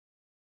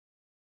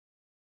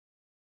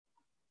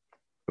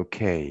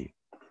Okay.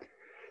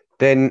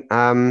 Then,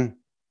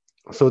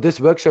 so this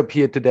workshop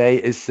here today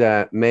is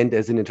meant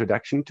as an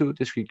introduction to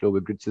Discrete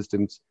Global Grid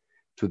Systems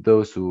to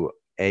those who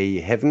A,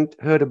 haven't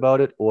heard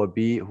about it, or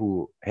B,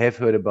 who have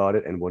heard about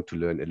it and want to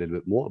learn a little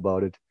bit more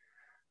about it.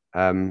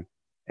 And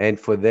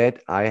for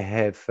that, I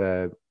have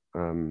the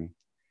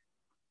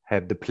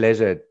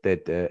pleasure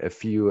that a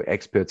few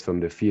experts from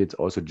the fields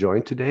also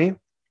joined today.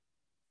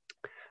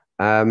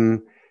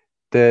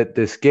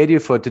 The schedule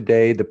for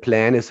today, the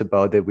plan is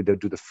about that we do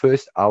the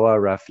first hour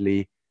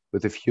roughly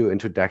with a few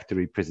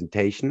introductory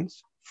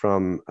presentations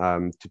from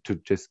to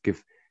just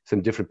give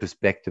some different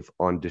perspective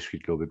on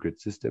discrete global grid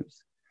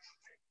systems.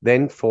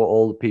 Then for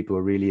all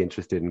people really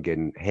interested in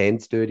getting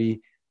hands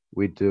dirty,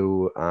 we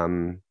do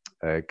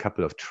a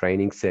couple of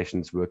training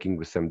sessions working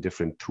with some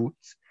different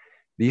tools.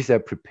 These are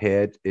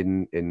prepared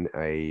in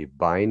a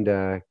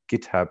binder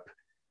GitHub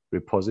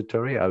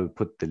repository. I will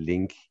put the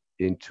link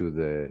into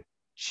the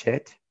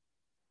chat.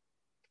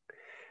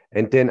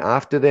 And then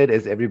after that,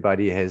 as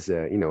everybody has,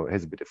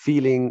 has a bit of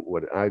feeling,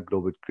 what are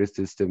global grid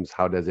systems?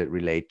 How does it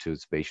relate to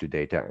spatial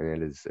data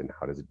analysis, and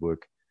how does it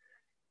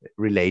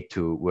relate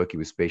to working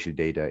with spatial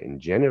data in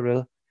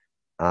general?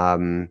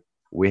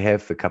 We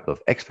have a couple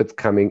of experts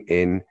coming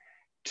in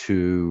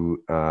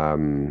to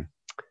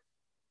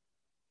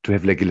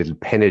have like a little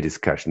panel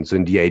discussion. So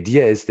the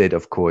idea is that,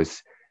 of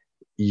course,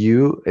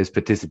 you as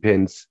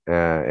participants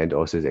and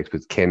also as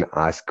experts can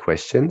ask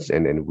questions,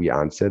 and then we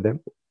answer them.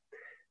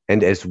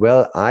 And as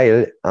well,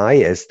 I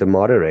as the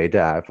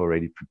moderator, I've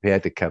already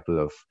prepared a couple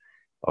of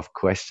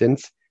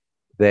questions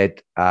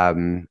that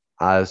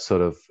I'll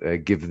sort of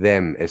give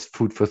them as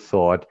food for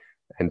thought,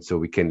 and so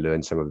we can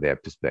learn some of their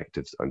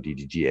perspectives on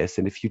DGGS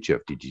and the future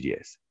of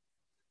DGGS.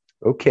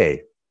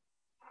 Okay.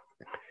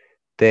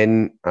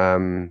 Then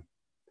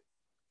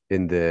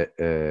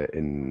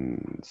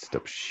in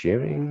stop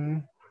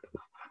sharing.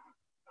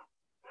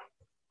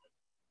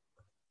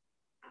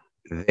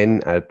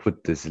 Then I'll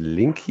put this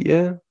link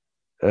here.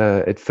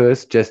 At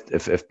first, just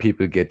if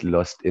people get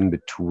lost in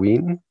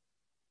between.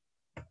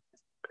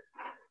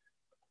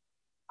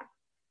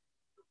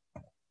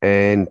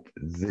 And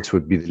this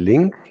would be the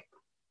link.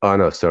 Oh,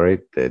 no, sorry,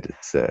 that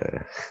is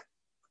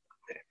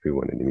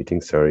everyone in the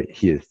meeting. Sorry,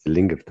 here's the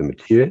link of the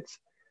materials.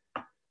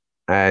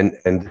 And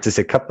this is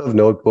a couple of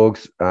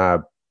notebooks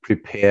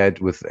prepared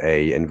with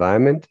a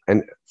environment.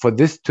 And to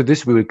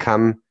this, we will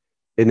come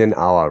in an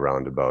hour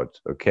roundabout,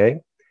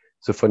 okay?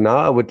 So for now,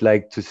 I would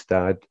like to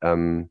start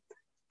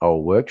our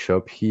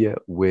workshop here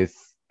with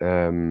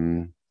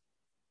a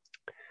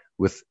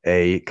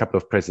couple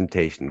of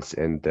presentations,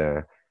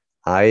 and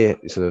I,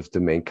 sort of the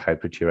main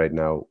culprit here right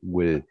now,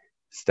 will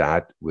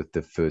start with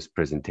the first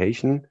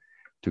presentation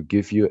to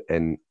give you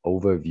an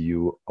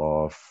overview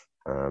of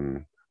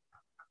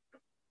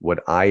what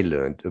I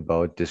learned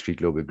about discrete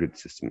global grid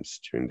systems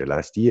during the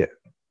last year.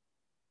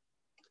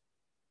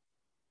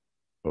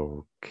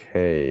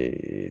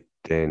 Okay,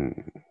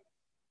 then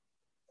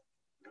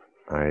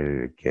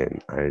I'll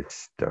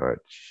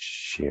start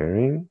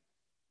sharing.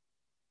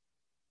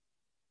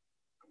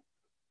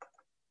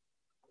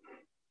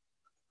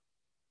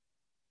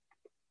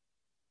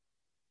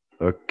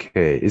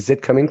 Okay, is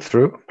that coming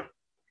through?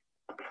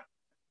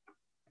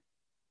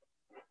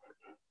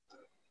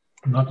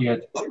 Not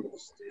yet.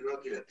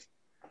 Not yet.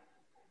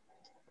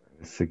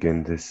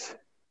 Again, this.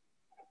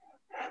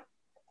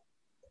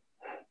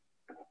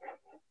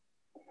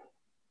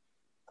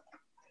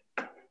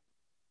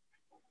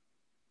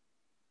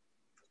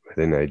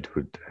 Then I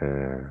would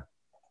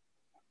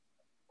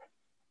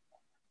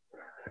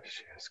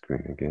share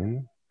screen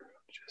again.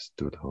 Just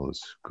do the whole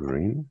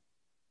screen.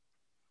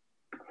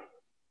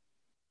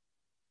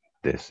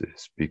 This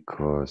is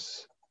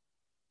because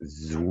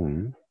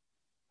Zoom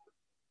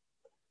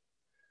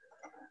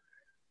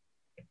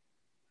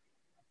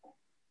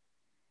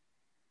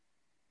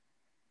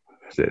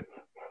is it.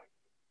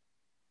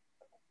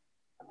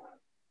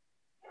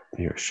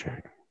 You're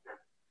sharing.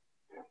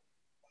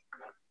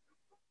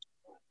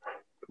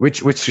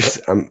 Which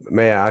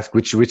may I ask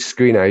which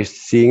screen are you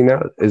seeing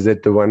now? Is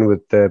it the one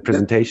with the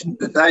presentation?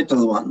 The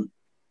title one.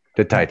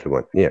 The title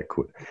one. Yeah,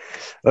 cool.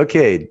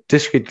 Okay,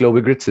 discrete global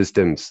grid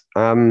systems.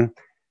 The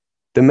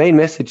main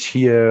message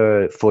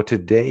here for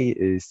today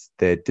is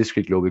that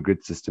discrete global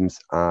grid systems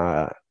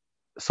are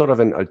sort of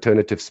an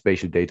alternative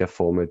spatial data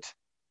format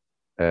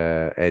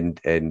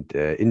and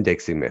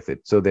indexing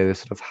method. So they're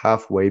sort of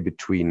halfway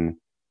between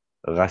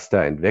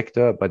raster and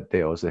vector, but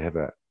they also have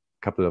a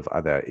couple of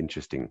other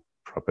interesting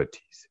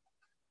properties.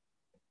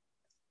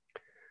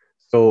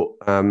 So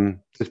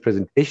this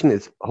presentation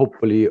is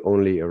hopefully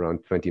only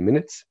around 20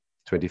 minutes,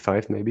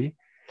 25 maybe.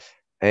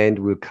 And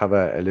we'll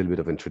cover a little bit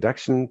of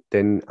introduction.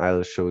 Then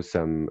I'll show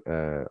some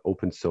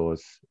open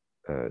source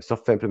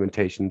software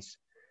implementations.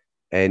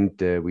 And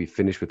we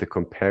finish with a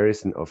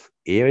comparison of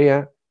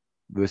area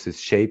versus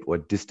shape or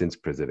distance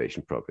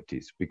preservation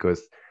properties,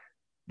 because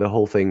the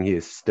whole thing here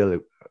is still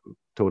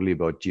totally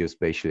about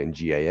geospatial and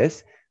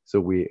GIS. So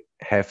we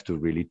have to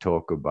really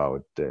talk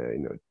about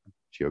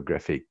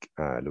geographic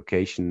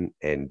location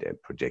and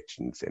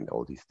projections and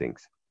all these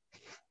things.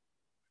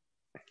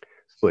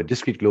 So a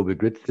discrete global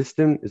grid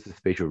system is a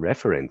spatial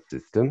reference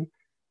system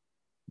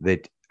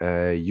that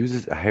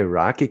uses a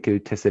hierarchical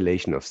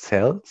tessellation of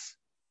cells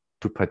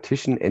to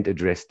partition and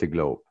address the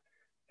globe.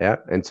 Yeah,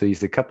 and so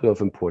there's a couple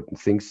of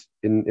important things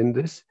in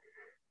this.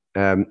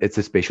 It's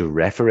a spatial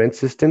reference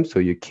system, so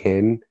you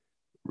can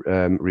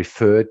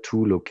refer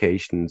to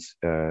locations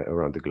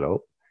around the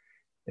globe.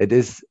 It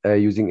is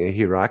using a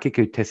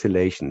hierarchical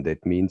tessellation.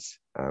 That means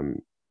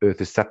Earth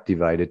is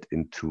subdivided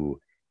into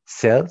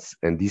cells,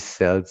 and these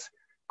cells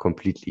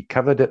completely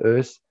cover the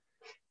Earth.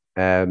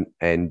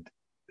 And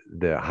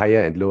the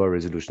higher and lower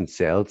resolution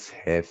cells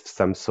have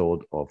some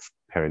sort of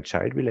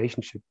parent-child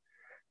relationship,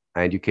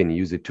 and you can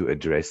use it to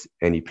address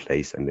any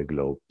place on the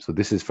globe. So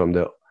this is from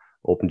the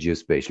Open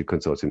Geospatial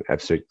Consortium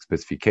abstract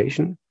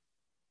specification.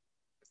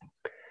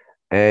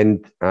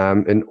 And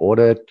in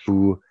order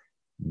to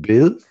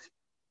build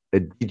a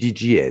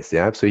DGGS,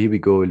 yeah. So here we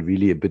go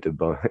really a bit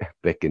about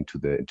back into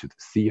the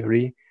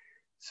theory.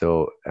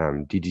 So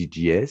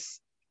DGGS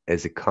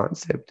as a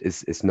concept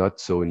is not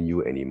so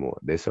new anymore.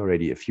 There's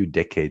already a few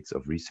decades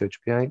of research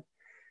behind.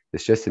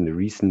 It's just in the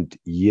recent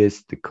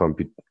years,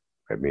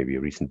 maybe a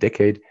recent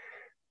decade,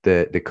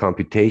 the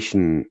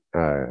computational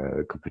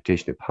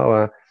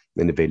power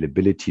and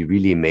availability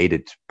really made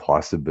it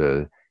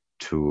possible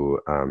to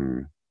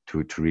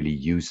really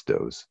use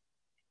those.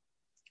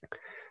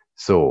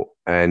 So,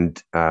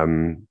 and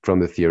from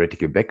the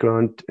theoretical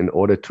background, in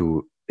order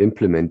to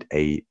implement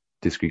a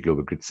discrete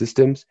global grid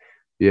systems,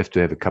 you have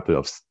to have a couple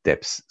of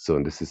steps. So,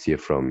 and this is here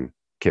from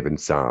Kevin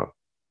Saar,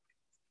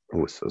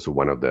 who is also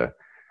one of the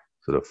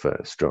sort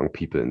of strong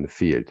people in the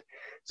field.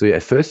 So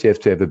at first you have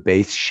to have a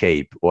base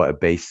shape or a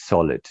base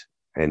solid,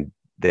 and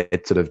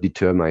that sort of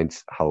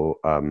determines how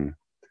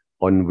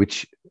on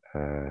which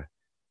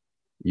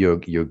your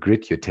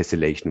grid, your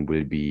tessellation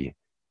will be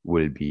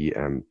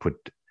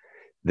put.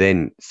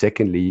 Then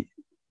secondly,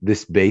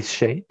 this base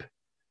shape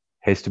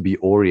has to be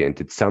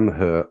oriented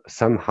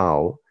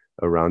somehow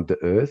around the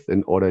Earth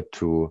in order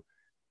to,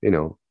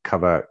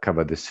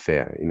 cover the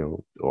sphere,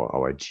 or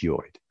our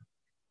geoid.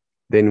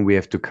 Then we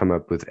have to come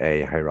up with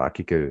a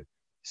hierarchical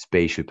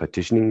spatial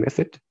partitioning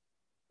method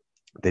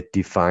that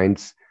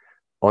defines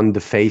on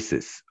the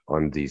faces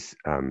on these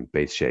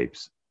base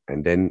shapes,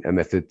 and then a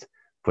method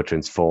for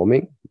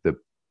transforming the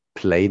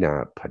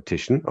planar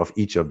partition of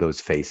each of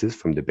those faces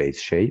from the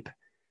base shape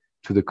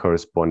to the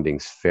corresponding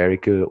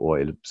spherical or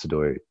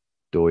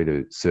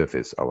ellipsoidal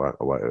surface,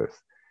 our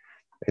Earth.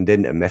 And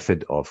then a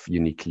method of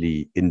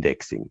uniquely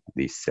indexing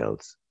these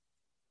cells.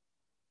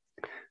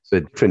 So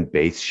different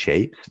base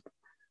shapes,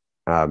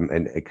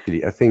 and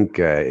actually I think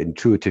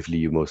intuitively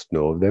you most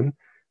know of them,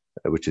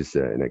 which is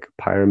like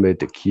a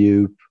pyramid, a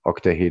cube,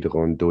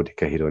 octahedron,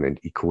 dodecahedron, and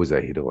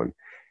icosahedron.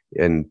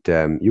 And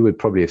you will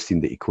probably have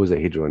seen the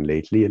icosahedron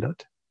lately a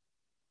lot.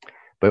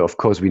 But of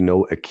course, we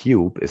know a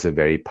cube is a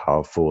very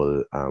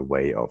powerful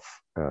way of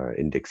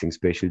indexing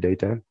spatial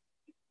data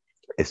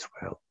as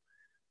well.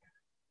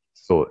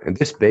 So, and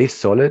this base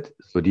solid,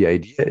 so the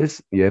idea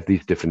is you have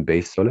these different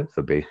base solids,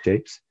 or base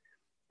shapes,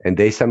 and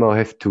they somehow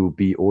have to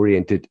be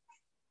oriented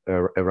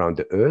around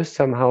the Earth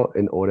somehow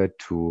in order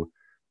to,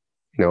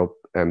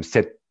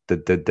 set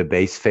the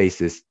base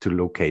faces to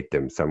locate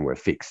them somewhere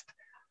fixed.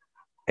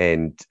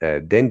 And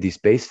then these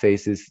base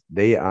faces,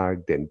 they are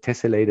then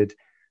tessellated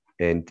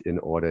and in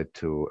order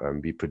to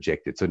be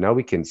projected. So now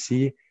we can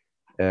see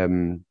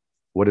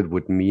what it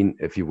would mean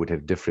if you would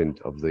have different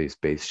of these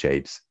base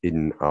shapes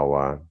in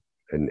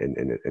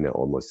an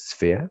almost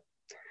sphere.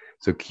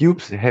 So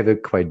cubes have a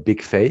quite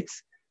big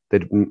face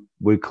that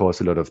will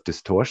cause a lot of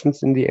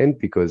distortions in the end,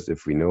 because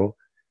if we know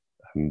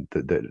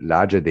the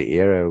larger the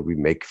area we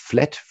make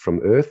flat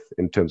from Earth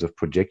in terms of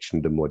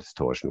projection, the more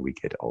distortion we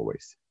get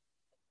always.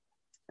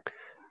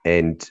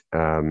 And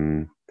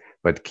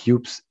but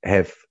cubes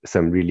have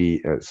some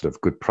really sort of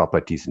good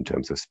properties in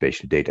terms of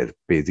spatial data.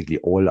 Basically,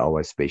 all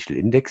our spatial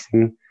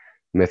indexing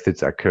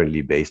methods are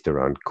currently based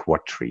around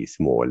quadtrees,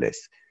 more or less,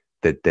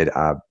 that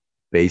are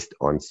based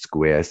on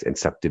squares and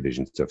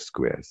subdivisions of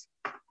squares.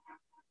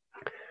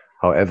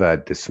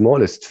 However, the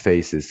smallest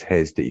faces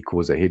has the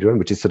icosahedron,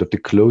 which is sort of the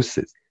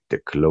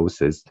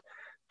closest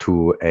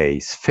to a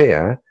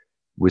sphere,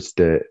 with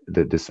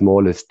the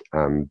smallest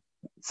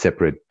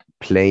separate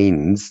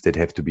planes that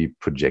have to be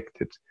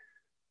projected.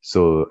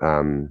 So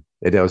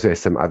it also has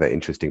some other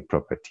interesting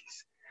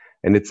properties.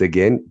 And it's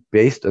again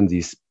based on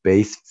these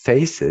base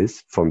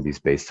faces from these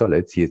base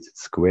solids. Here's a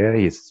square,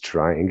 here's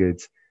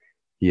triangles,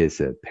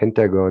 here's a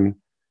pentagon,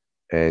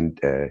 and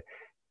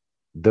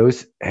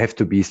those have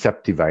to be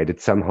subdivided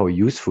somehow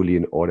usefully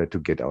in order to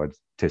get our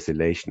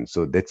tessellation.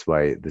 So that's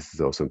why this is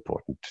also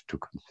important to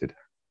consider.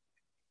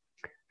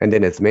 And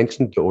then, as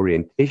mentioned, the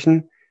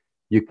orientation,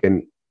 you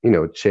can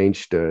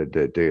change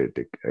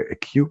a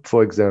cube,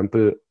 for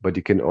example, but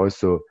you can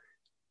also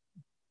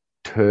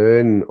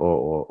turn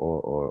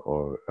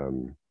or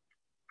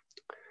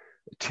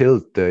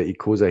tilt the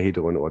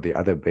icosahedron or the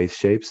other base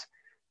shapes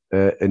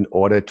in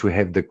order to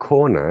have the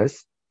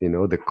corners,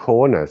 the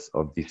corners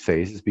of these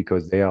faces,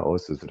 because they are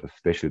also sort of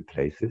special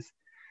places,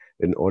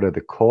 in order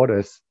the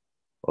corners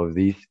of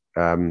these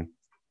in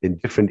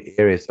different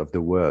areas of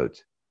the world,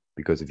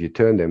 because if you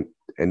turn them,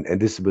 and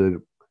this will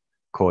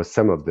cause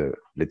some of the,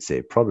 let's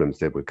say, problems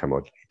that will come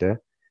out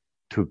later,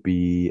 to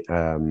be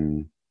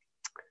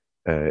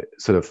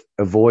sort of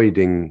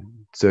avoiding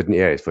certain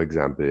areas. For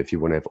example, if you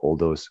want to have all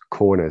those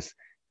corners,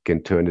 you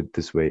can turn it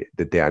this way,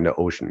 that they are in the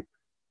ocean.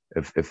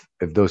 If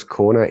those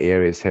corner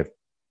areas have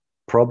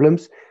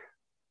problems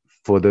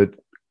for the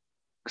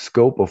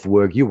scope of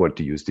work you want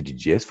to use the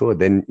DGGS for,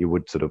 then you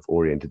would sort of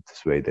orient it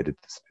this way, that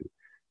it's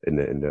in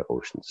the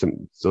ocean.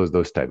 So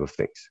those type of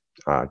things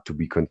are to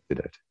be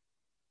considered.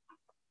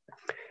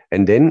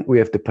 And then we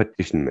have the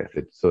partition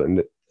method. So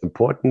it's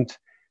important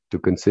to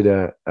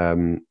consider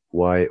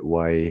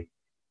why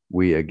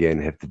we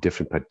again have the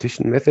different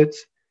partition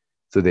methods.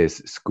 So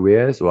there's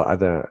squares or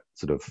other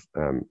sort of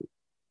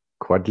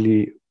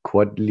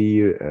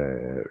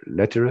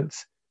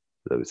quadrilaterals,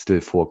 so still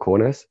 4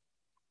 corners,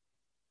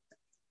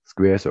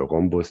 squares or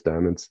rhombus,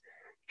 diamonds,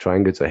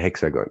 triangles or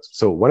hexagons.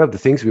 So one of the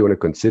things we want to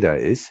consider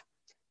is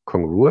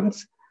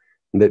congruence.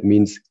 And that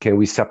means, can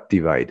we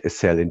subdivide a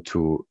cell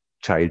into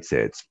child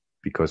cells?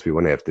 Because we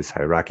want to have this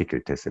hierarchical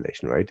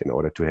tessellation, right? In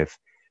order to have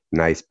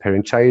nice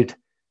parent-child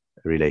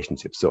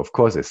relationships. So of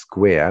course, a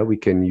square, we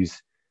can use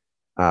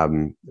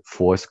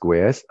 4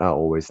 squares are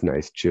always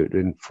nice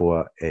children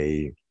for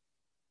a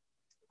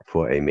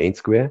main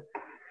square.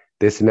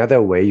 There's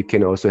another way. You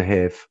can also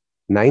have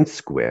 9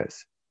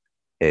 squares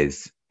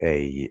as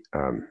the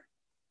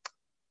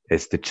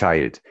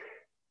child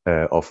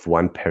of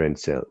one parent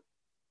cell.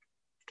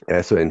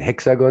 So in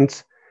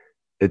hexagons,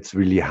 it's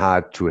really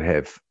hard to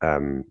have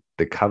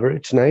the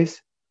coverage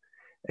nice,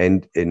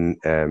 and in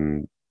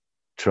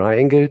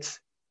triangles,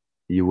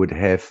 you would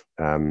have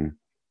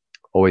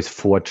always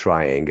 4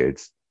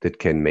 triangles that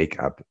can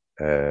make up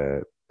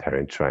a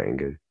parent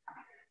triangle.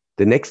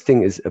 The next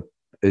thing is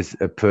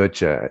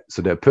aperture.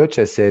 So the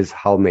aperture says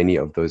how many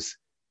of those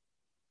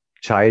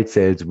child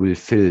cells will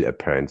fill a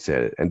parent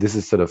cell. And this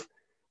is sort of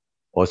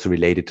also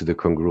related to the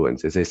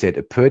congruence. As I said,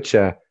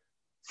 aperture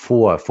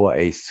for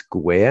a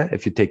square,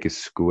 if you take a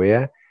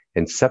square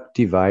and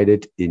subdivide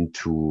it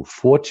into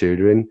 4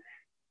 children,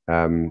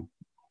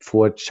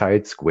 4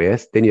 child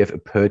squares, then you have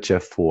aperture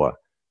 4.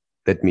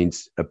 That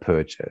means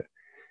aperture.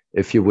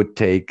 If you would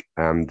take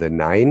the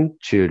 9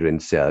 children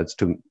cells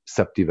to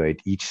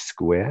subdivide each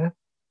square,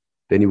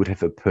 then you would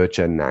have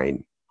aperture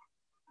 9.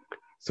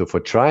 So for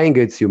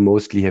triangles, you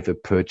mostly have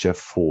aperture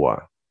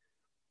 4.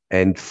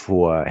 And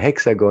for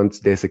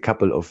hexagons, there's a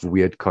couple of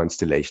weird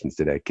constellations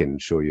that I can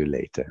show you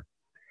later.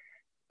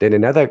 Then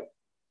another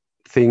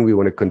thing we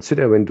want to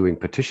consider when doing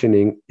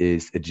partitioning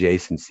is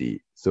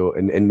adjacency. So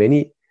in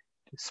many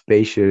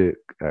spatial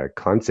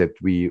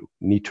concepts, we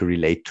need to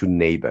relate to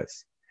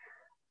neighbors.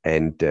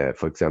 And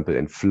for example,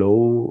 in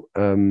flow,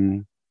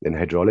 in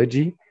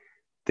hydrology,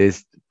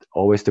 there's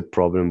always the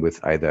problem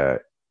with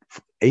either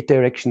 8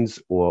 directions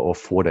or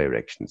 4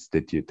 directions,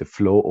 that the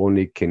flow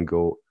only can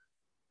go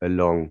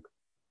along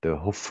the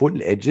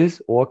full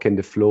edges, or can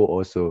the flow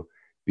also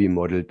be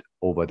modeled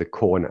over the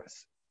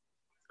corners?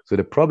 So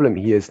the problem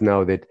here is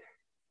now that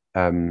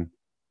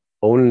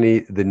only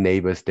the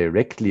neighbors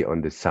directly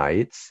on the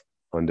sides,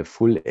 on the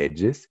full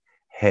edges,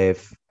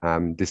 have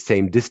the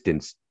same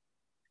distance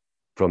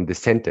from the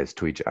centers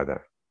to each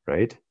other,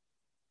 right?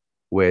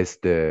 Whereas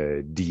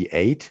the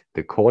D8,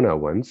 the corner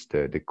ones,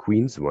 the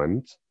queens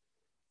ones,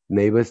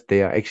 neighbors,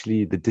 they are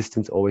actually the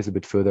distance always a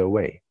bit further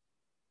away.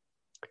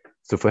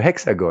 So for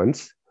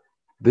hexagons,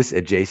 this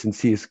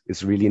adjacency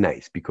is really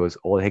nice, because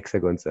all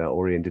hexagons are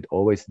oriented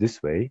always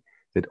this way,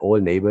 that all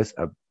neighbors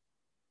are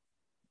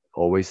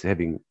always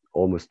having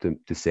almost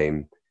the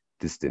same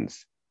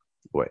distance.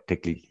 Well,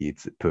 technically,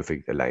 it's a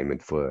perfect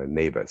alignment for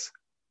neighbors.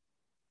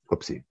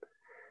 Oopsie.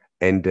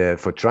 And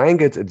for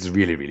triangles, it's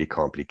really, really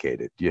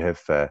complicated. You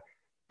have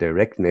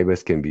direct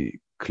neighbors can be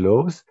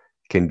close,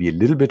 can be a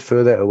little bit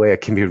further away, or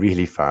can be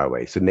really far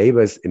away. So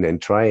neighbors in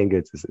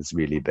triangles is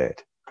really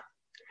bad.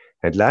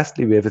 And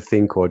lastly, we have a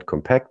thing called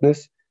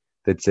compactness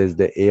that says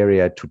the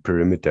area to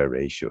perimeter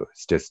ratio.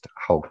 It's just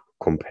how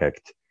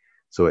compact.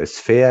 So a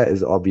sphere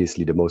is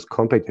obviously the most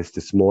compact, has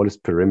the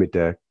smallest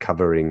perimeter,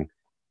 covering,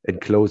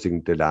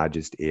 enclosing the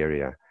largest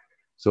area.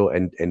 So,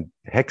 and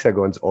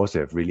hexagons also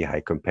have really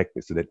high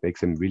compactness, so that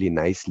makes them really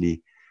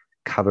nicely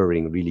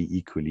covering really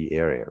equally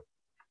area.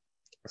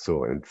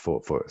 So, and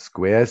for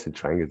squares and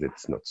triangles,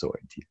 it's not so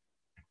ideal.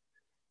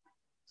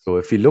 So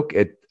if you look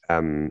at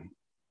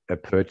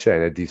aperture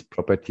and at these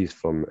properties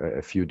from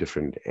a few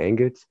different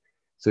angles,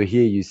 so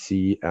here you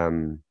see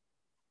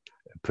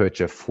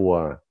aperture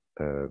 4,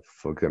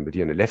 for example,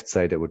 here on the left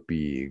side, that would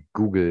be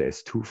Google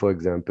S2, for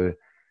example.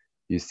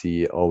 You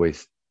see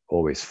always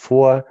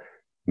 4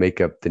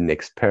 make up the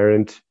next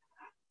parent,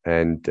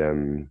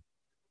 and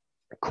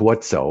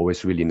quads are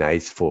always really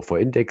nice for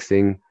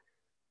indexing,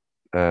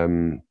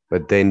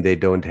 but then they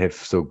don't have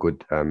so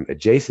good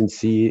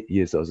adjacency.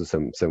 Here's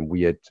also some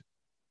weird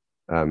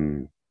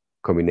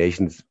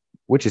combinations,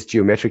 which is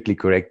geometrically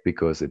correct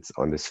because it's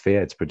on the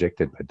sphere, it's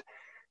projected, but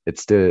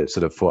it's still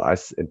sort of, for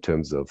us in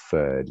terms of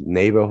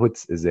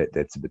neighborhoods,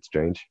 that's a bit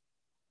strange.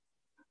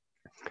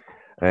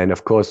 And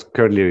of course,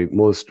 currently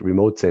most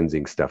remote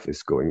sensing stuff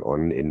is going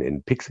on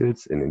in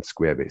pixels and in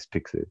square-based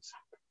pixels.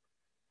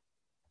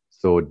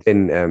 So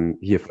then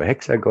here for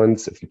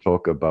hexagons, if you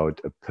talk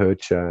about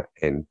aperture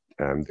and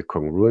the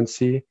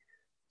congruency,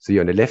 so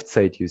here on the left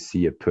side, you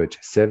see aperture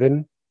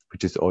 7,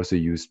 which is also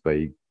used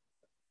by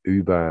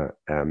über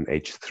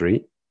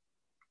H3.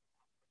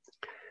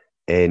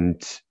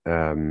 And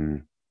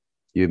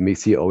you may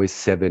see always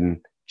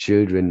 7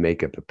 children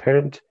make up a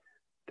parent,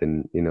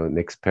 then, you know,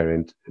 next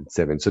parent,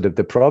 7. So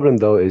the problem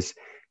though is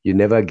you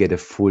never get a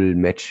full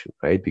match,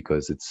 right?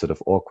 Because it's sort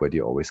of awkward.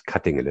 You're always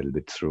cutting a little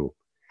bit through.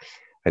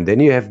 And then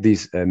you have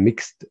these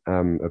mixed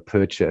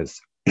apertures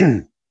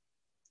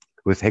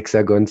with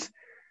hexagons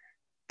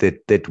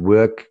that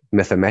work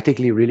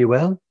mathematically really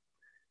well.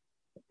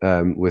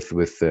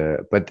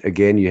 But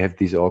again, you have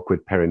these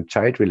awkward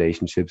parent-child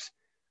relationships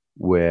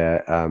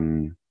where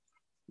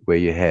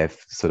you have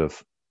sort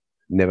of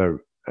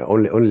never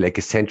only like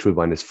a central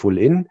one is full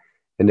in,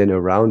 and then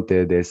around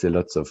there's a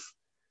lots of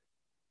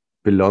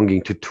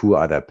belonging to 2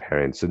 other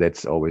parents. So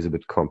that's always a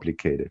bit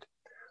complicated.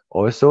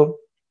 Also,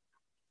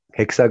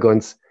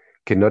 hexagons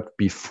cannot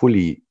be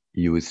fully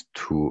used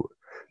to,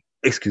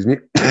 excuse me,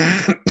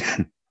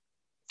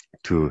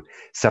 to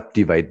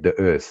subdivide the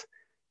Earth.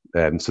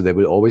 So there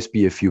will always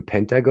be a few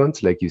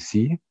pentagons, like you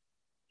see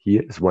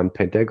here is 1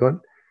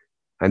 pentagon,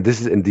 and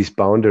this is in this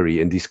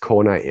boundary, in these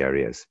corner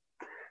areas.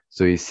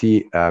 So you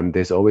see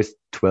there's always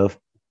 12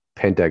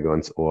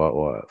 pentagons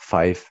or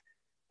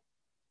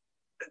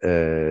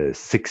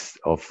 5/6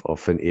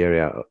 of an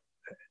area,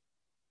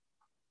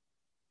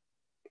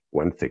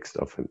 1/6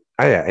 of an,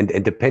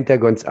 and the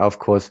pentagons are of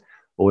course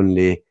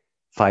only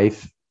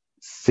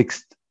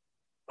 5/6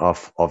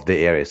 of the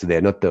area, so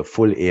they're not the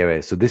full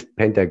area. So this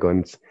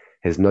pentagons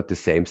has not the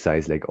same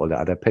size like all the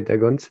other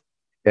pentagons,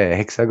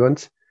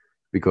 hexagons,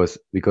 because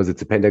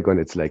it's a pentagon,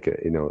 it's like a,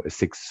 you know, a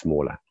 6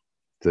 smaller.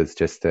 So it's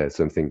just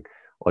something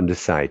on the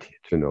side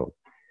to know.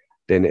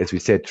 Then, as we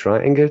said,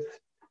 triangles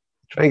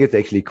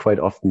actually quite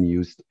often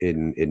used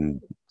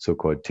in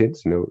so-called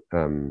TINs, you know,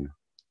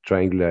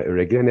 triangular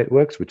irregular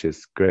networks, which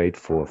is great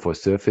for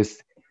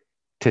surface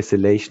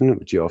tessellation,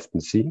 which you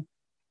often see.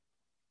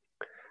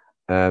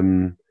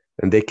 And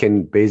they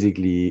can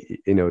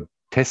basically, you know,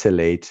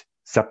 tessellate,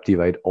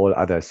 subdivide all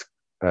other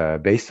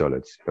base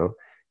solids. You know,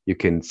 you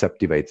can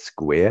subdivide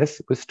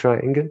squares with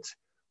triangles,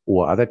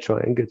 or other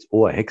triangles,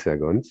 or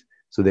hexagons.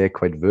 So they're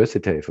quite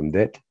versatile from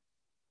that.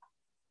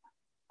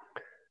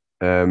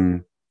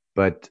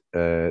 But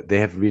they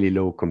have really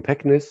low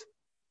compactness,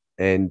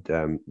 and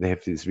they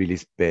have this really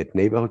bad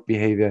neighborhood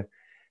behavior,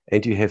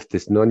 and you have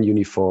this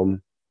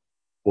non-uniform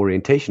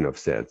orientation of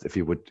cells if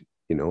you would,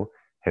 you know,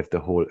 have the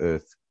whole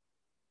Earth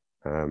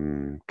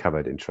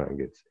covered in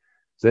triangles.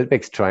 So that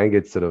makes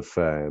triangles sort of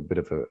a bit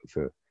of a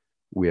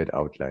weird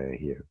outlier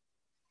here.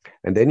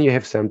 And then you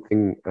have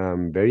something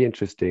very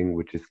interesting,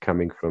 which is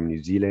coming from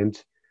New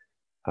Zealand.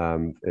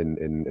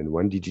 In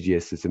one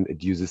DGGS system,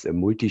 it uses a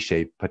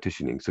multi-shape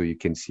partitioning. So you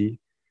can see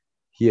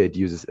here it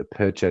uses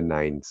aperture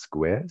 9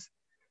 squares,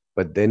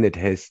 but then it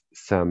has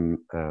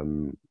some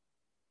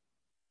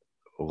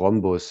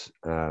rhombus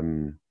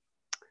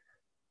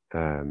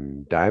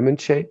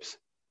diamond shapes.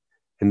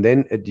 And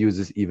then it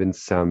uses even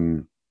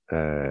some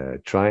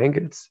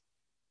triangles.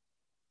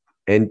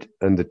 And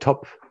on the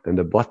top and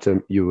the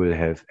bottom, you will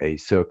have a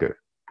circle.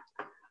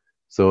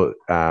 So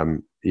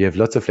you have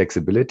lots of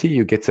flexibility.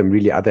 You get some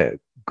really other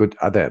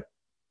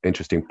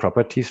interesting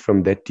properties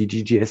from that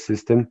DGGS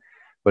system.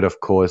 But of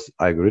course,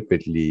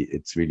 algorithmically,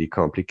 it's really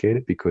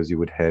complicated because you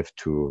would have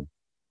to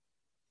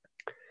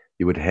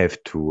have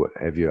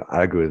your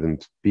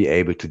algorithms be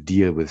able to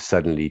deal with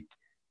suddenly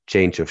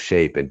change of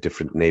shape and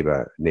different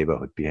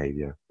neighborhood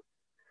behavior.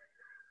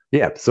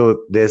 Yeah,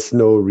 so there's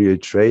no real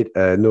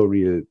no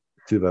real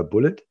silver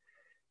bullet,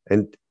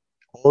 and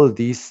all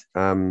these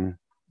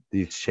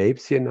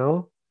shapes here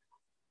now,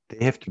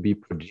 they have to be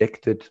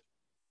projected.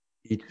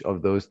 Each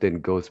of those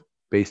then goes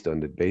based on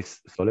the base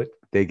solid.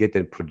 They get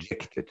then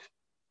projected.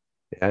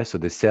 Yeah, so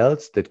the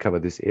cells that cover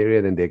this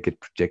area, then they get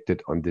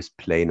projected on this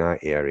planar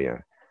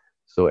area.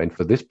 So, and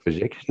for this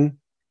projection,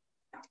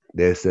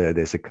 there's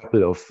a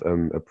couple of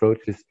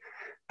approaches.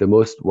 The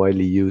most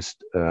widely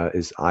used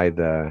is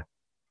either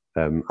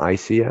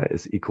ICEA,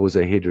 is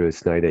icosahedral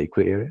Snyder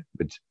equal area,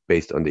 which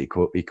based on the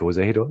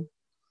icosahedron,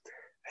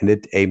 and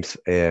it aims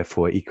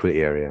for equal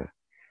area.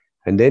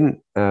 And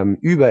then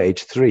über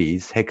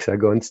H3s,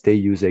 hexagons, they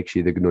use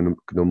actually the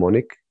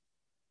gnomonic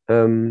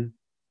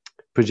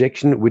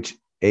projection, which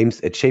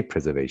aims at shape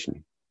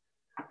preservation.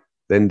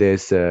 Then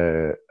there's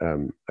a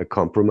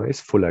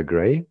compromise, fuller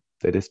gray,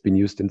 that has been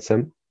used in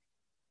some.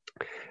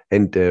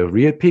 And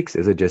real peaks,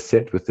 as I just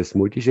said, with this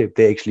multi-shape,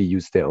 they actually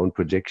use their own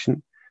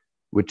projection,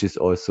 which is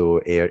also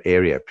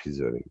area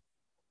preserving.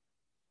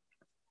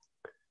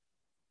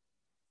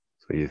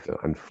 So here's the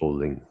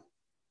unfolding.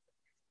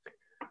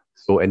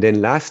 So, and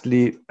then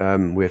lastly,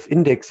 we have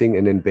indexing,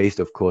 and then based,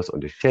 of course,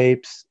 on the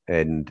shapes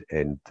and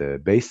the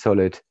base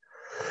solid,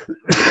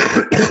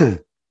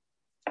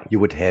 you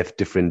would have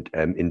different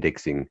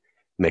indexing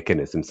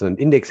mechanisms. And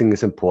indexing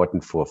is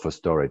important for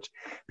storage,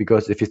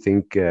 because if you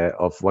think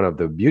of one of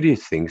the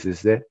beauteous things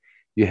is that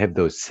you have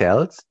those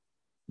cells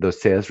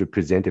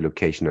represent a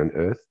location on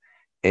Earth,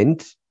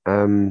 and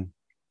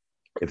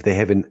if they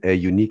have a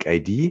unique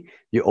ID,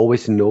 you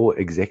always know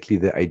exactly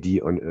the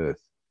ID on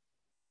Earth.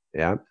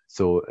 Yeah,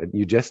 so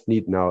you just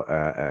need now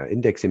an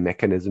indexing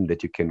mechanism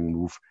that you can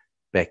move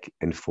back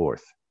and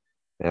forth.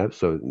 Yeah,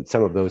 so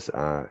some of those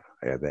are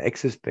the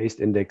axis-based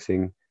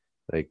indexing,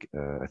 like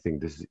I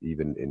think this is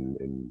even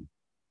in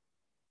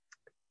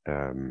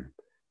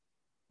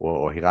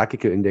or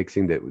hierarchical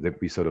indexing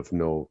that we sort of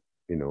know,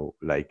 you know,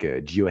 like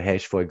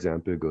geohash, for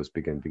example, goes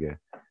bigger and bigger,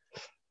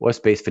 or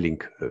space filling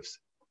curves.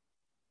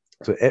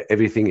 So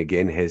everything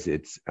again has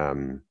its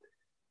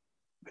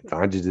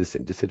advantages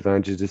and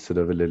disadvantages, sort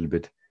of a little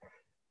bit.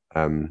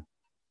 And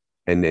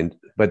then,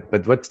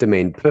 but what's the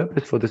main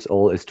purpose for this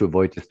all is to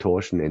avoid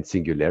distortion and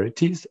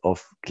singularities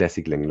of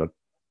classic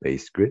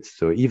Langlot-based grids.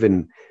 So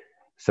even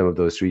some of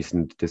those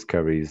recent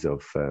discoveries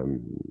of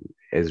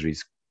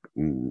Esri's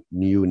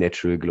new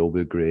natural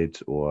global grid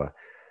or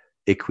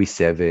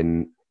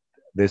EQI7,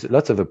 there's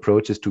lots of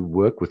approaches to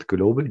work with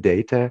global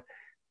data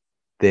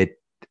that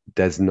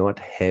does not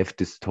have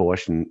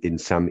distortion in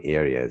some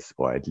areas,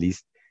 or at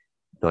least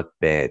not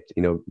bad.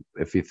 You know,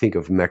 if you think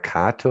of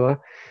Mercator,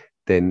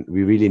 then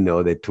we really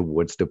know that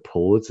towards the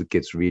poles, it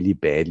gets really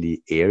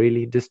badly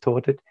aerially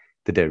distorted.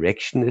 The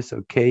direction is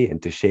okay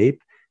and the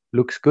shape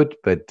looks good,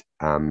 but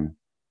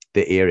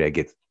the area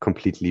gets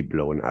completely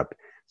blown up.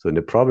 So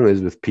the problem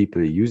is with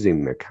people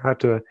using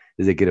Mercator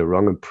is they get a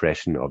wrong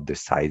impression of the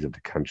size of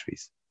the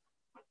countries.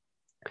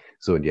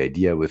 So the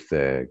idea with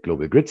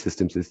global grid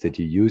systems is that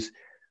you use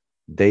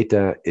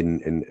data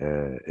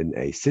in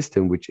a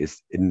system which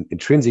is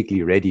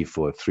intrinsically ready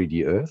for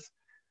 3D Earth,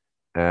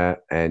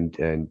 and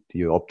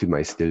you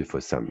optimize still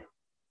for some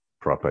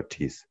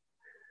properties.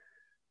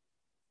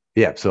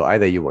 Yeah, so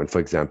either you want, for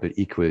example,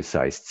 equal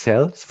sized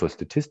cells for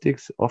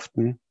statistics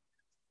often,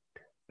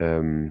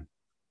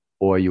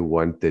 or you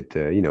want that,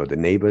 you know, the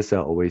neighbors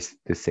are always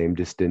the same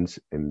distance,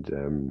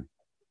 and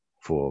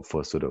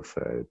for sort of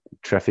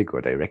traffic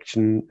or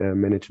direction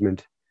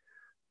management.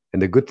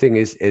 And the good thing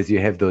is, as you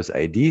have those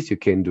IDs, you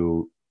can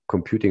do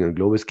computing on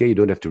global scale. You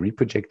don't have to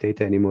reproject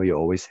data anymore. You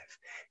always have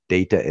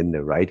data in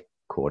the right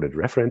coordinate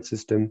reference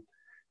system,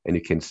 and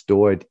you can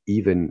store it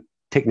even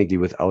technically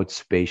without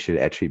spatial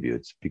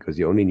attributes, because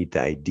you only need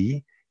the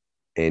ID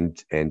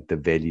and the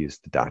values,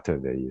 the data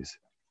values.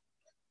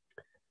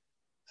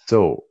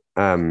 So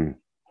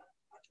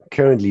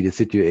currently the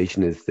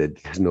situation is that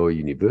there's no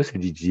universal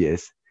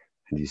DGGS,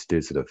 and you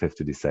still sort of have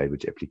to decide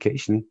which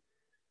application.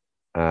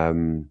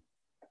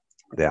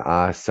 There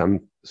are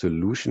some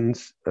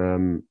solutions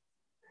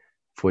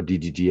for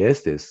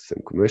DGGS. There's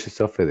some commercial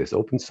software, there's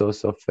open source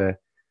software,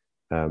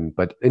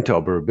 but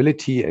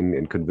interoperability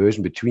and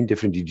conversion between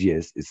different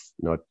DGGS is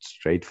not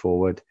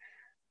straightforward.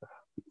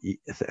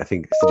 I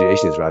think the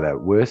situation is rather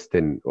worse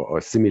than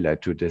or similar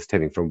to just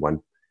having from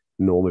one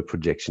normal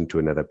projection to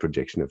another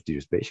projection of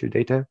geospatial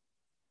data.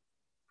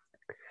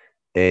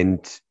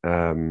 And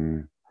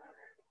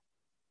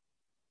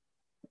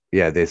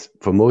yeah, there's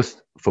for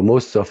most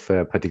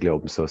software, particularly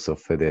open source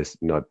software, there's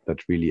not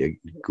really a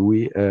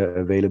GUI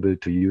available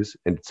to use,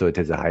 and so it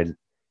has a high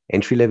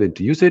entry level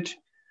into usage,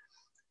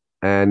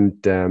 and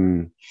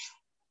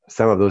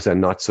some of those are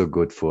not so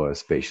good for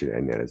spatial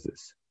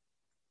analysis.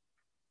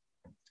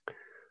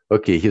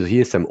 Okay,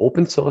 here's some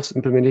open source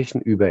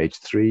implementation: Uber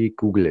H3,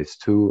 Google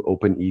S2,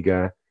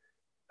 OpenEGA,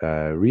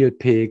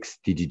 RealPix,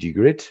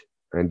 DGGRID,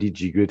 and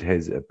DGGRID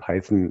has a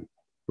Python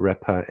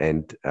wrapper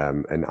and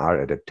an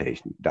R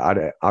adaptation.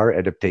 The R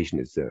adaptation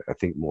is, I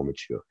think, more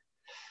mature.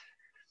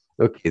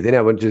 Okay, then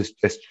I want to just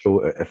show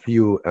a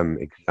few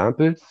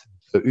examples.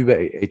 So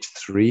Uber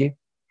H3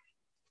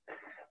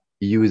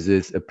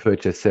 uses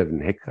Aperture 7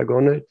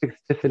 hexagonal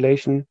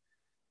tessellation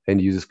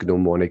and uses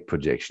gnomonic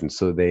projection.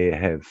 So they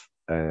have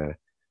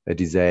a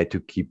desire to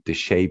keep the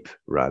shape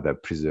rather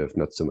preserved,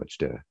 not so much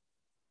the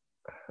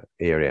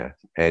area.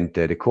 And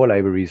the core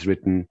library is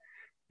written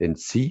in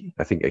C,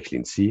 I think actually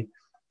in C,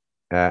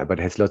 but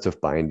has lots of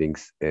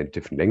bindings and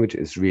different languages.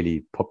 It's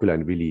really popular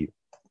and really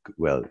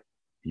well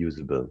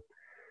usable.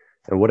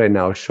 And what I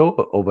now show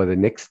over the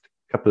next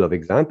couple of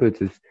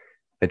examples is,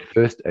 at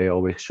first I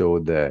always show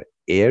the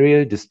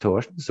aerial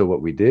distortion. So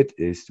what we did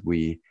is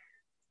we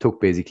took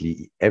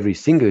basically every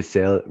single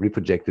cell,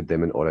 reprojected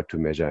them in order to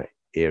measure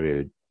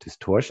aerial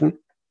distortion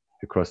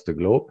across the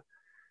globe.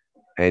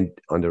 And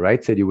on the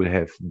right side, you will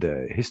have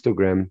the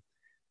histogram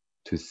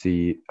to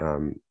see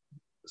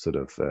sort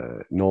of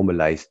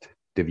normalized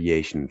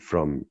deviation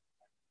from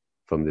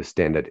the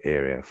standard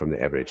area, from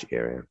the average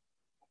area.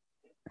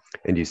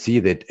 And you see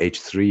that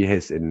H3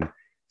 has in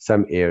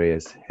some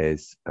areas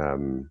has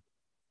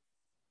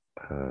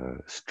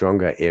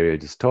stronger aerial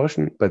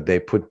distortion, but they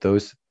put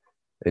those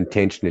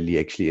intentionally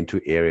actually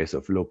into areas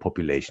of low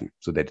population,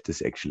 so that it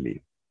is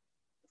actually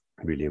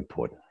really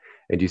important.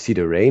 And you see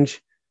the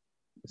range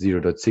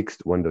 0.6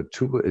 to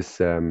 1.2 is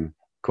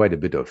quite a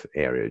bit of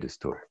aerial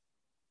distortion.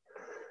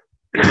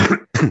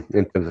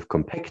 In terms of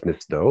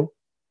compactness, though,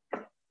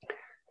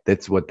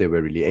 that's what they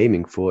were really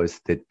aiming for, is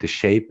that the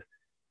shape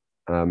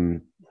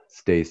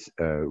stays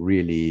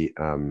really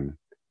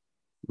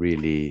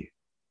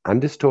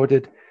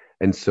undistorted.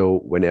 And so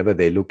whenever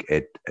they look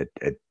at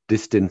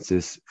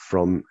distances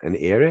from an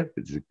area,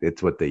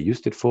 that's what they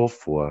used it for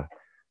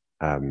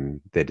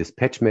their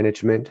dispatch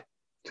management,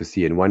 to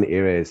see in one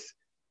area is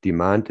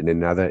demand and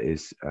another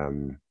is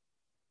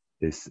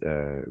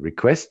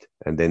request,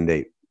 and then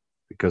they,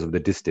 because of the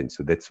distance,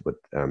 so that's what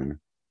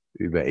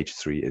Uber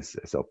H3 is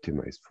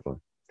optimized for.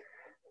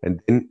 And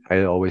then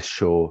I always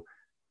show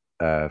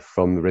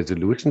from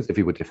resolutions, if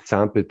you would have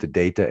sampled the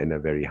data in a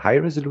very high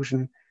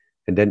resolution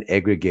and then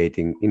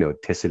aggregating,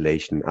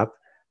 tessellation up,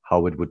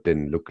 how it would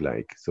then look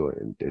like. So,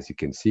 and as you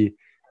can see,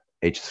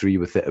 H3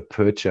 with the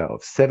aperture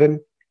of 7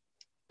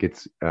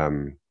 gets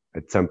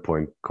at some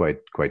point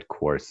quite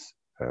coarse,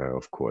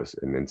 of course,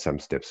 and in some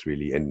steps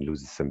really, and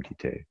loses some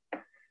detail.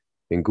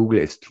 In Google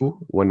S2,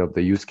 one of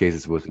the use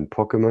cases was in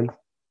Pokemon,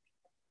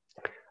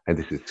 and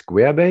this is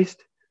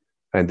square-based,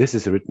 and this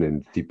is written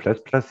in C++,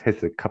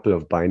 has a couple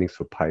of bindings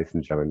for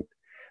Python, Java,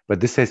 but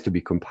this has to be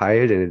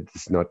compiled, and it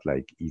is not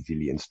like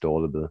easily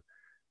installable.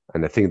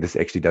 And I think this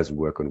actually doesn't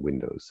work on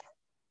Windows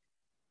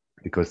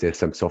because there's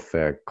some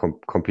software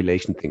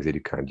compilation things that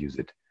you can't use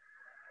it.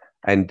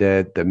 And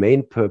the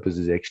main purpose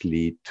is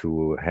actually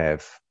to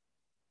have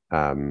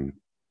a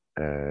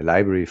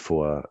library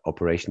for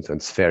operations on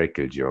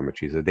spherical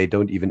geometry. So they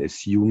don't even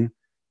assume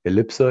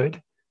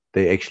ellipsoid,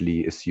 they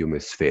actually assume a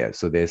sphere.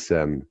 So there's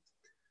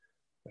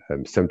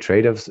some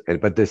trade-offs,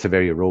 but there's a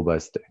very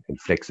robust and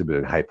flexible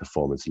and high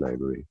performance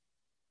library.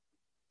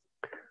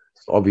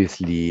 So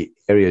obviously,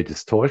 aerial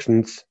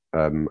distortions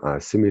are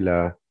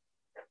similar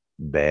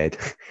bad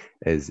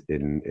as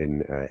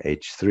in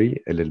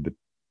H3, a little bit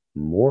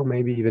more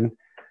maybe even.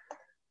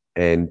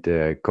 And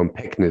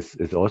compactness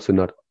is also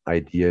not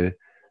ideal,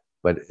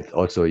 but it's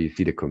also, you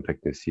see the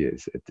compactness here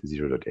is at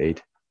 0.8,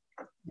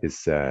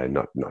 is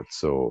not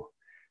so,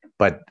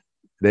 but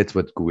that's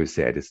what Google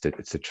said, is that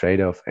it's a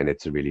trade-off and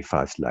it's a really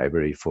fast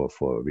library for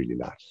really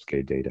large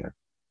scale data.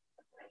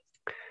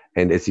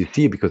 And as you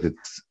see, because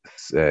it's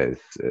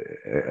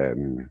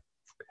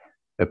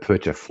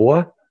aperture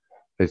 4,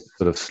 it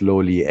sort of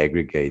slowly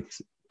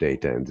aggregates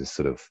data, and this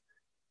sort of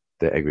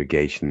the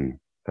aggregation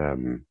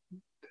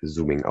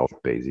zooming out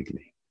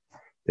basically.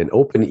 Then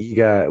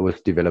OpenEGA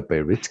was developed by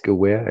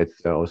RiskAware.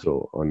 It's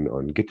also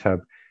on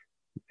GitHub.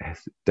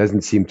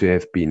 Doesn't seem to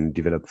have been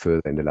developed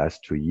further in the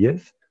last 2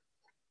 years.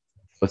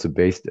 It's also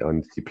based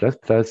on C++.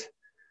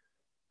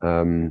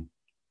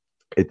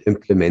 It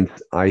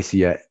implements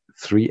ICR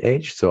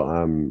 3H,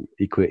 so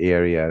equal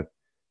area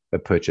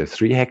aperture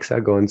 3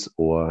 hexagons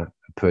or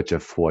aperture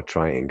 4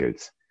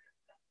 triangles.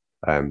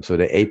 So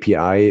the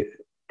API,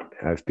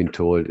 I've been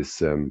told,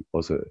 is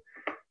also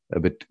a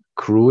bit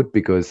crude,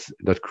 because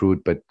not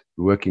crude, but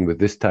working with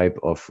this type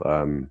of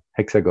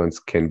hexagons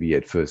can be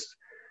at first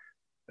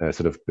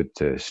sort of a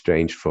bit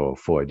strange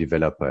for a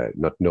developer,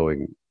 not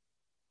knowing,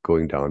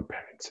 going down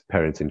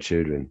parents and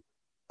children.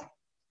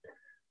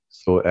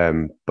 So,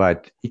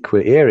 but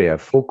equal area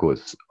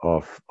focus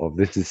of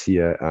this is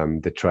here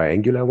the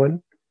triangular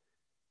one.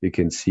 You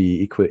can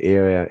see equal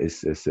area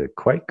is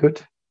quite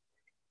good.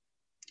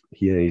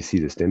 Here you see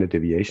the standard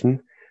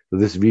deviation. So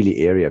this is really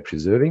area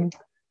preserving.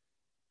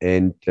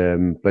 And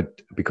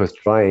but because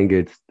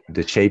triangles,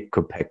 the shape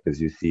compactness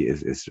you see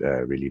is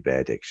really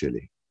bad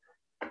actually.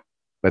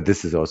 But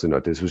this is also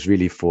not. This was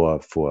really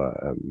for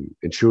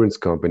insurance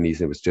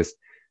companies. It was just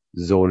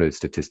zonal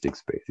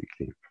statistics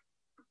basically.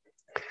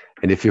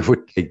 And if you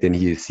would take, then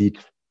here you see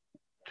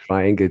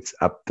triangles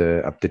up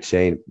the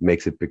chain,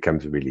 makes it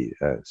becomes really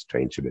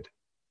strange a bit.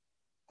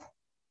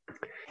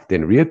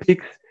 Then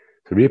RealPix.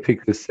 So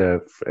RealPix is,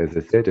 as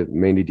I said,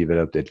 mainly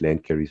developed at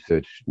Landcare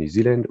Research New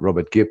Zealand.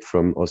 Robert Gibb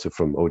also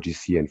from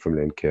OGC and from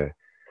Landcare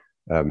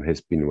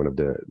has been one of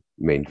the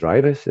main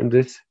drivers in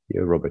this.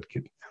 Here, Robert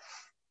Gibb,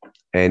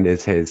 and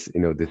it has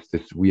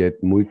this weird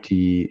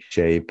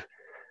multi-shape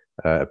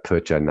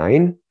aperture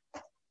 9.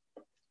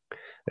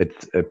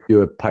 It's a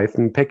pure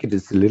Python package.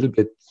 It's a little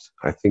bit,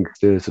 I think,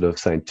 still sort of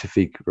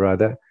scientific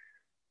rather,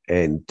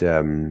 and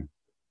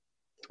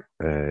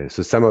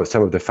so some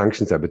of the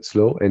functions are a bit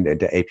slow, and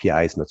the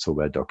API is not so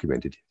well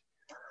documented.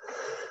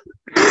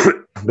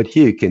 But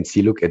here you can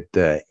see, look at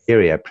the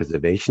area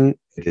preservation.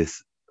 It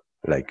is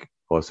like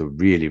also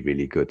really,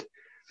 really good.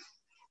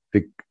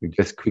 We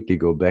just quickly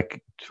go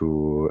back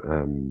to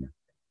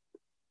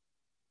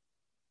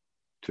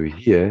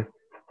here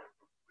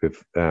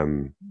with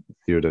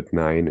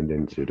 0.9 and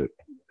then 0.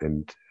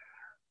 And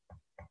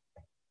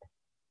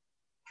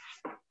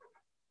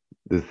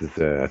this is,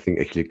 I think,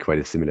 actually quite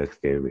a similar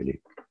scale,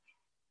 really.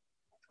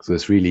 So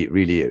it's really,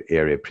 really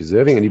area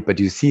preserving. But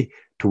you see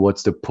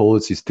towards the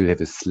poles, you still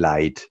have a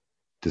slight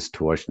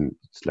distortion,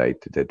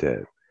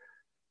 that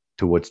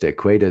towards the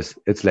equators,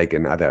 it's like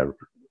in other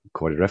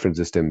coordinate reference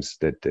systems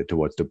that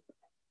towards the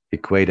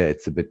equator,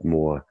 it's a bit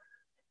more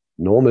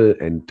normal,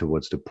 and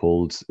towards the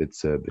poles,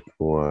 it's a bit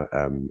more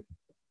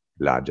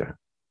larger.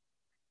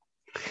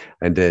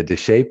 And the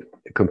shape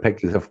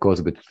compact is of course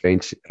a bit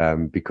strange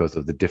because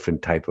of the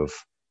different type of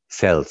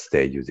cells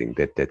they're using.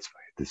 That's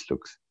why this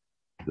looks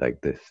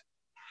like this.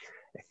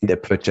 In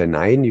aperture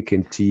 9, you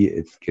can see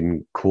it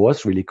can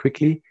coarse really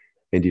quickly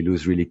and you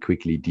lose really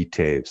quickly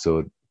detail.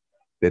 So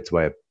that's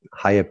why a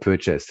high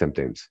aperture is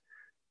sometimes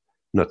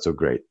not so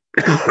great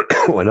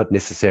or not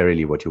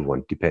necessarily what you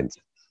want, depends.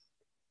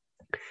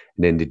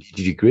 And then the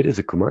DGGRID is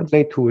a command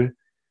line tool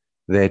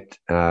that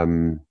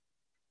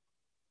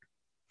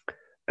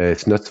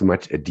it's not so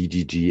much a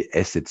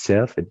DGGS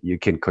itself. You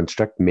can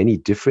construct many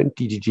different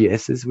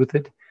DGGSs with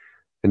it.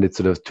 And it's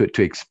sort of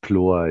to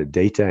explore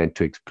data and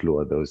to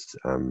explore those.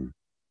 And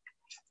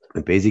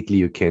basically,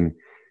 you can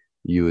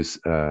use,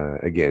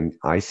 again,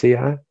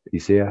 ICEA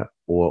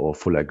or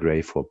full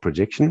gray for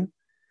projection.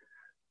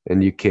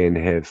 And you can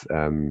have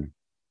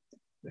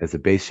as a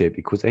base shape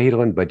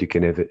icosahedron, but you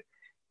can have it,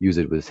 use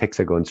it with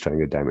hexagons,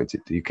 triangle, diamonds.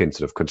 You can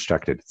sort of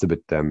construct it. It's a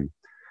bit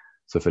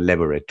sort of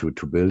elaborate to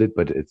build it,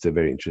 but it's a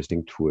very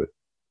interesting tool.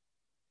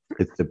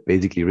 It's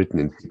basically written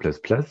in C++.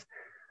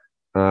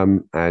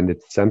 And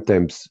it's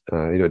sometimes,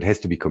 it has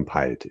to be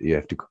compiled. You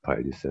have to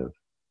compile yourself.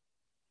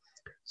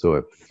 So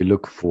if you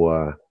look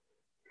for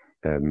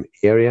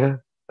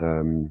area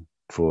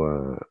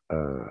for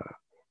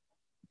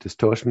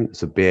distortion,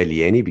 so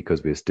barely any,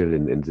 because we're still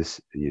in this,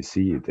 you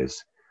see,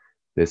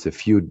 there's a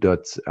few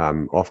dots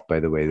off, by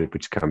the way,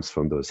 which comes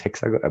from those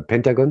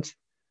pentagons.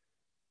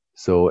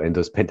 So, and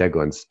those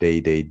pentagons,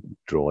 they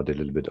draw it a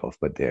little bit off,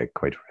 but they're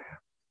quite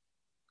rare.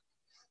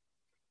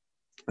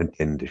 And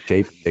then the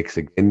shape index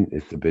again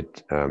is a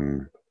bit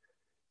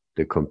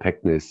the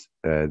compactness.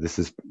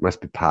 This must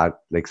be part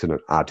like sort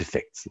of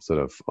artifacts, sort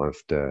of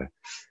the.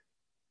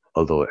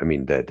 Although I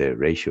mean the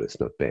ratio is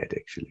not bad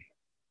actually.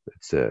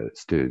 It's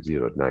still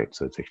 0.9,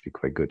 so it's actually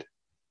quite good.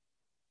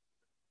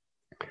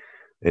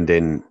 And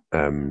then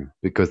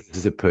because this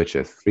is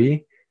aperture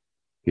 3,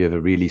 you have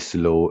a really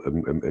slow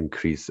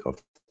increase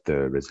of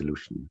the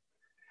resolution.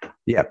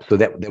 Yeah, so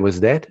that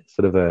was that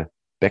sort of a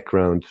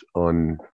background on